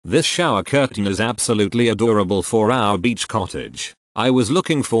This shower curtain is absolutely adorable for our beach cottage. I was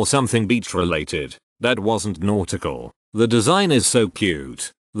looking for something beach related that wasn't nautical. The design is so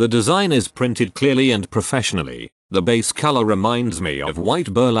cute. The design is printed clearly and professionally. The base color reminds me of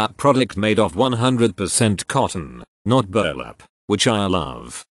white burlap product made of 100% cotton, not burlap, which I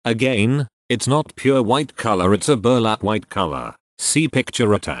love. Again, it's not pure white color, it's a burlap white color. See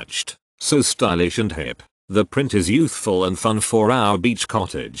picture attached. So stylish and hip. The print is youthful and fun for our beach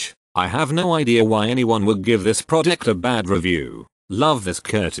cottage. I have no idea why anyone would give this product a bad review. Love this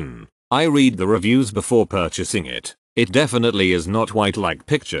curtain. I read the reviews before purchasing it. It definitely is not white like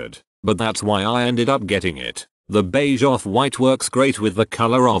pictured, but that's why I ended up getting it. The beige off-white works great with the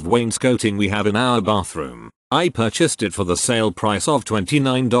color of wainscoting we have in our bathroom. I purchased it for the sale price of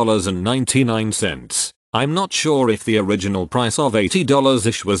 $29.99. I'm not sure if the original price of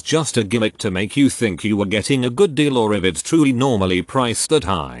 $80-ish was just a gimmick to make you think you were getting a good deal or if it's truly normally priced that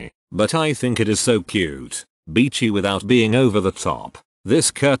high, but I think it is so cute. Beachy without being over the top.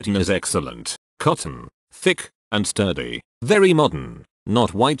 This curtain is excellent. Cotton, thick, and sturdy. Very modern.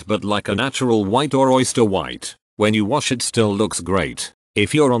 Not white but like a natural white or oyster white. When you wash it still looks great.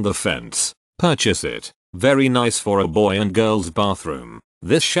 If you're on the fence, purchase it. Very nice for a boy and girl's bathroom.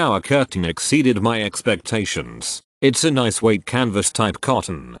 This shower curtain exceeded my expectations. It's a nice weight canvas type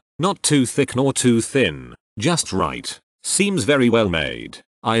cotton. Not too thick nor too thin. Just right. Seems very well made.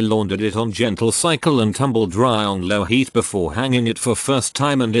 I laundered it on gentle cycle and tumble dry on low heat before hanging it for first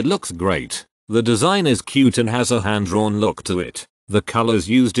time and it looks great. The design is cute and has a hand-drawn look to it. The colors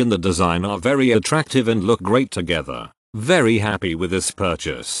used in the design are very attractive and look great together. Very happy with this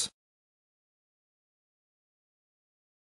purchase.